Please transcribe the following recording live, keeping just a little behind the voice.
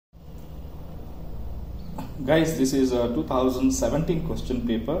Guys, this is a 2017 question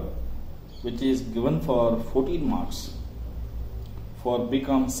paper which is given for 14 marks for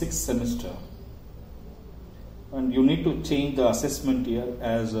BCom 6th semester, and you need to change the assessment year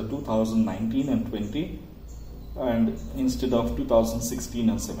as 2019 and 20 and instead of 2016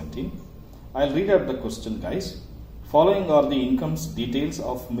 and 17. I'll read out the question, guys. Following are the incomes details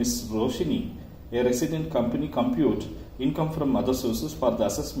of Miss Roshini, a resident company. Compute income from other sources for the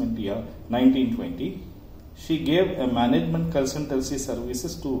assessment year 1920. She gave a management consultancy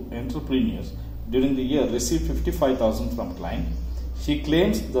services to entrepreneurs during the year, received 55,000 from client. She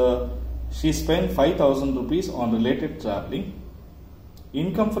claims she spent 5,000 rupees on related traveling.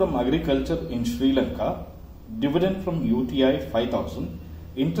 Income from agriculture in Sri Lanka, dividend from UTI 5,000,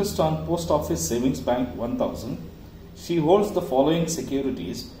 interest on post office savings bank 1,000. She holds the following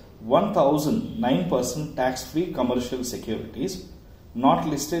securities: 1,009% tax-free commercial securities, not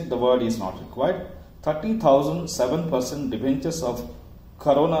listed, the word is not required. 30,000 7% debentures of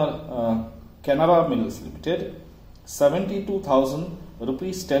Canara Mills Limited, 72,000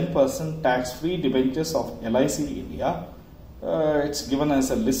 rupees 10% tax-free debentures of LIC India. It's given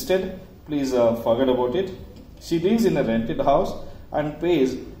as a listed, please forget about it. She lives in a rented house and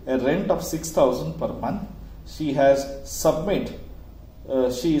pays a rent of 6,000 per month. She sublet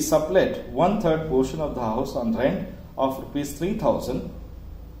 1/3 portion of the house on rent of rupees 3,000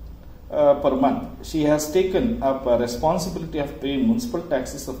 per month. She has taken up a responsibility of paying municipal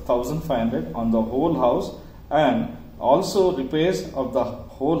taxes of 1,500 on the whole house, and also repairs of the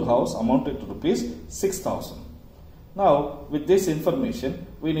whole house amounted to rupees 6,000. Now, with this information,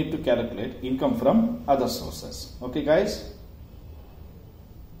 we need to calculate income from other sources. Okay, guys?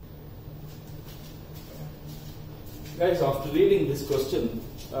 Guys, after reading this question,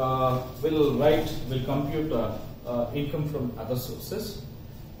 we'll compute income from other sources.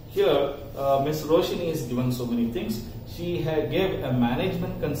 Here, Ms. Roshini is given so many things. She gave a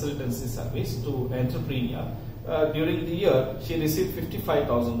management consultancy service to entrepreneur. During the year, she received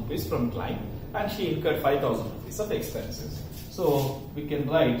 55,000 rupees from client and she incurred 5,000 rupees of expenses. So, we can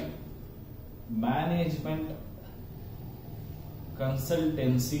write management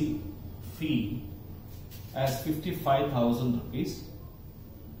consultancy fee as 55,000 rupees,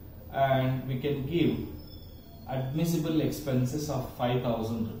 and we can give admissible expenses of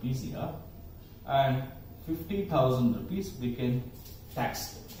 5,000 rupees here, and 50,000 rupees we can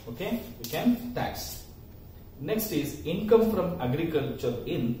tax. Okay, we can tax. Next is income from agriculture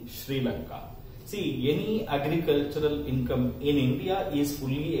in Sri Lanka. See, any agricultural income in India is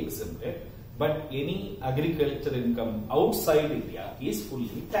fully exempted, but any agricultural income outside India is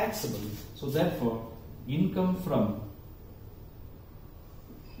fully taxable. So therefore, income from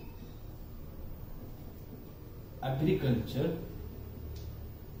agriculture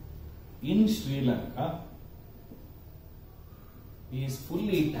in Sri Lanka is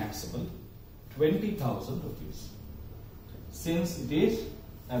fully taxable, 20,000 rupees, since it is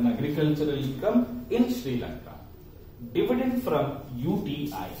an agricultural income in Sri Lanka. Dividend from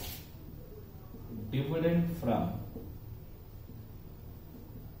UTI, dividend from,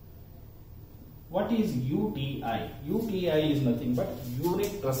 what is UTI? UTI is nothing but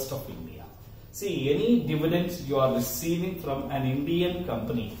Unit Trust of India. See, any dividends you are receiving from an Indian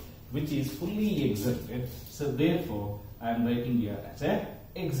company which is fully exempted, so therefore I am writing here as a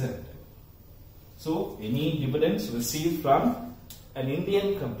exempted. So, any dividends received from an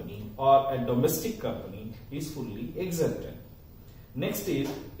Indian company or a domestic company is fully exempted. Next is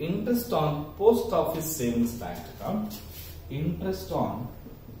interest on post office savings bank account. Interest on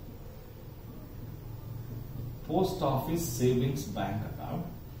post office savings bank account.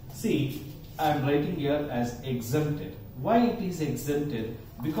 See, I am writing here as exempted. Why it is exempted?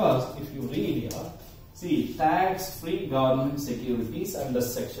 Because if you read here, see, tax-free government securities under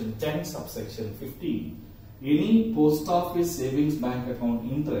section 10 subsection 15, any post office savings bank account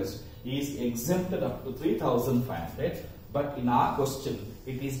interest is exempted up to 3,500, but in our question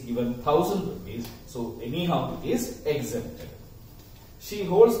it is given 1,000 rupees, so anyhow it is exempted. She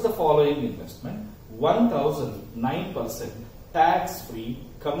holds the following investment: 1,009% tax-free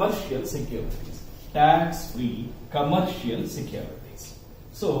commercial securities. Tax-free commercial securities.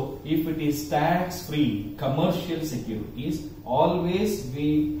 So, if it is tax-free commercial securities, always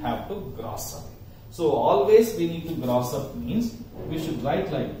we have to gross up. So, always we need to gross up means we should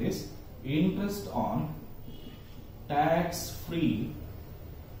write like this: interest on tax-free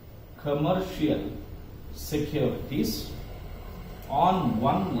commercial securities on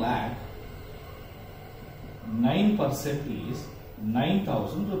 1 lakh, 9% is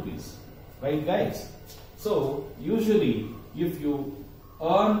 9,000 rupees. Right, guys? So, usually if you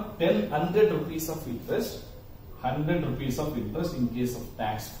earn 100 rupees of interest, 100 rupees of interest in case of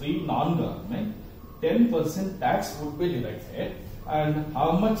tax-free non-government, 10% tax would be deducted, and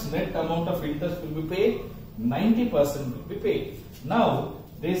how much net amount of interest will be paid? 90% will be paid. Now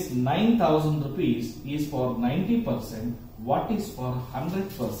this 9,000 rupees is for 90%. What is for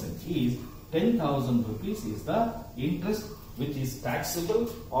 100% is 10,000 rupees is the interest which is taxable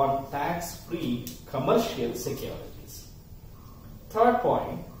on tax-free commercial securities. Third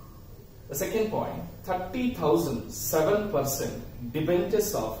point, the second point, 30,000 7%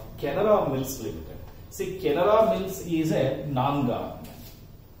 debentures of Canara Mills Limited. See, Canara Mills is a non-government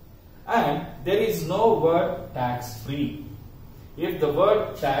and there is no word tax-free. If the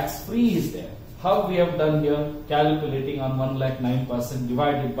word tax-free is there, how we have done here, calculating on 1,09%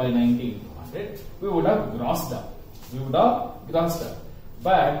 divided by 19,200, we would have grossed up.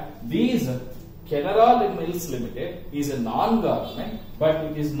 But these Canara Mills Limited is a non-government, but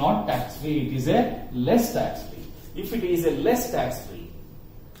it is not tax-free, it is a less tax-free. If it is a less tax-free,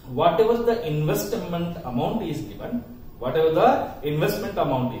 whatever the investment amount is given,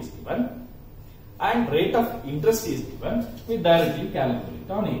 and rate of interest is given, we directly calculate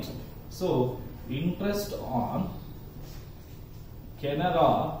on it. So, interest on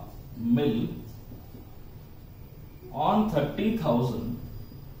Canara Mill on 30,000,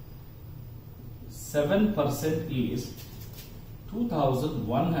 7% is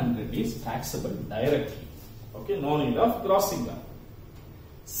 2,100 is taxable directly. Okay, no need of grossing up.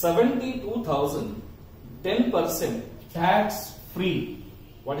 72,000, 10% tax free.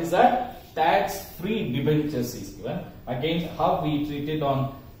 What is that? Tax free debentures is given. Again, how we treated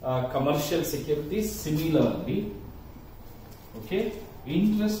on commercial securities, similarly. Okay,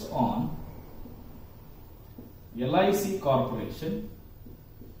 interest on LIC Corporation,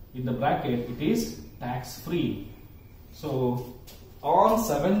 in the bracket it is tax free. So on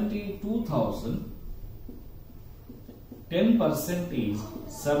 72,000, 10% is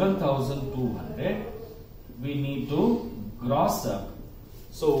 7,200. We need to gross up.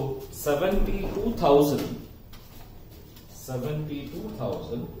 So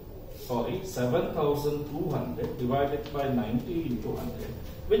 7,200 divided by 90 into 100,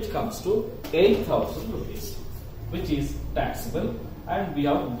 which comes to 8,000 rupees, which is taxable, and we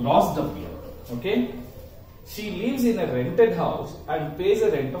have grossed up here. Okay, she lives in a rented house and pays a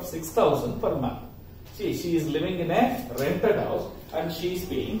rent of 6,000 per month. See, she is living in a rented house and she is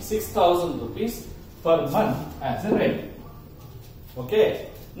paying 6,000 rupees per month as a rent. Okay,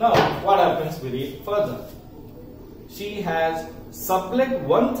 now what happens? We read further. She has sublet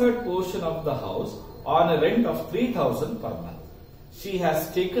 1/3 portion of the house on a rent of 3,000 per month. She has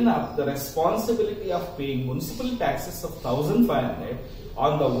taken up the responsibility of paying municipal taxes of 1,500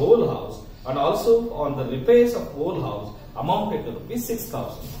 on the whole house and also on the repairs of whole house amounted to rupees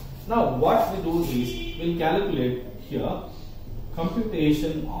 6,000. Now what we do is we'll calculate here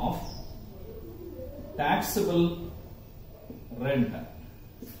computation of taxable rent.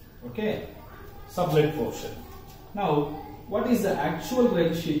 Okay, sublet portion. Now what is the actual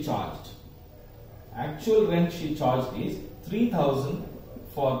rent she charged? Actual rent she charged is 3,000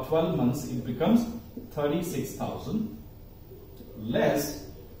 for 12 months, it becomes 36,000 less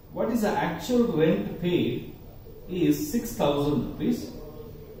what is the actual rent paid is 6,000 rupees.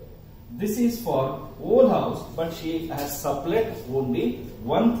 This is for whole house, but she has sublet only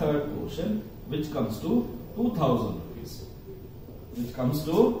 1/3 portion, which comes to 2,000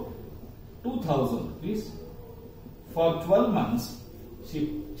 rupees. For 12 months,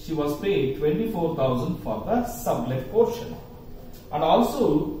 she was paid 24,000 for the sublet portion. And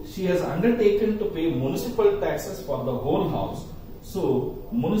also, she has undertaken to pay municipal taxes for the whole house. So,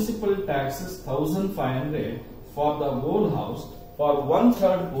 municipal taxes 1,500 for the whole house. For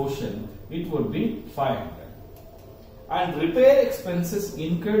 1/3 portion, it would be 500. And repair expenses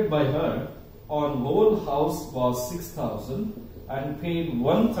incurred by her on whole house was 6,000 and paid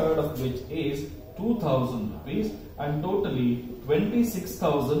 1/3 of which is 2,000 rupees, and totally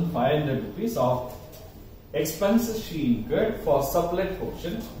 26,500 rupees of expenses she incurred for sublet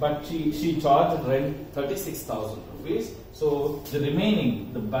portion, but she charged rent 36,000 rupees. So the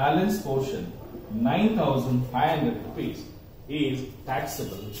remaining, the balance portion, 9,500 rupees is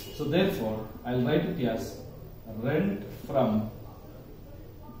taxable. So therefore, I'll write it as rent from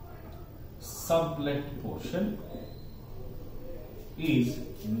sublet portion is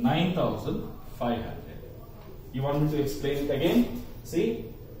 9,500. You want me to explain it again? See,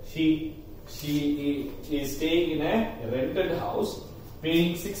 she is staying in a rented house,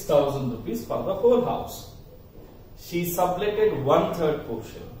 paying 6,000 rupees for the whole house. She subletted 1/3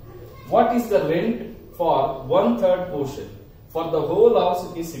 portion. What is the rent for 1/3 portion? For the whole house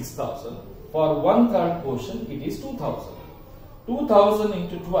it is 6,000. For 1/3 portion, it is 2000. 2000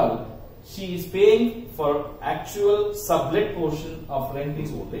 into 12, she is paying for actual sublet portion of rent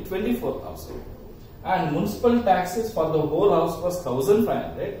is only 24,000. And municipal taxes for the whole house was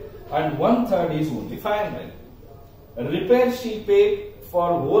 1,500 and 1/3 is only 500. Repair she paid for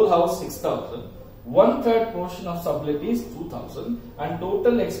whole house 6,000. 1/3 portion of sublet is 2,000 and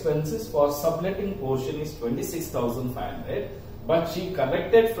total expenses for subletting portion is 26,500. But she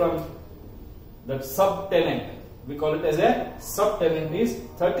collected from that subtenant, we call it as a subtenant, is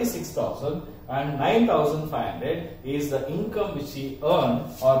 36,000 and 9,500 is the income which he earned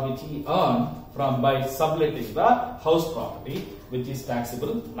or which he earned from by subletting the house property, which is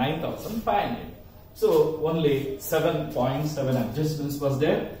taxable 9,500. So only 7.7 adjustments was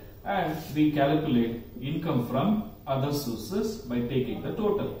there, and we calculate income from other sources by taking the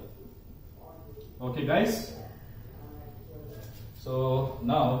total. Okay guys, so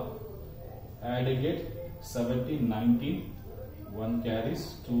now adding it 17, 19, 1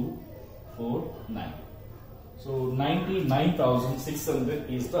 carries 2, 4, 9. So 99,600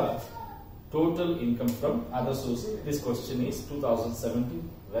 is the total income from other sources. This question is 2017.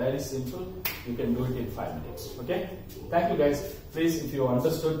 Very simple. You can do it in 5 minutes. Okay. Thank you guys. Please, if you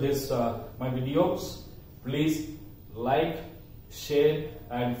understood this my videos, please like, share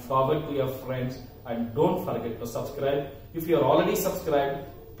and forward to your friends, and don't forget to subscribe. If you are already subscribed,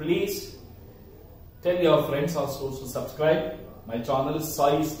 please tell your friends also to subscribe. My channel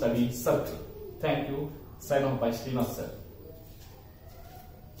Sai Study Circle. Thank you. Sign off by Srinath sir.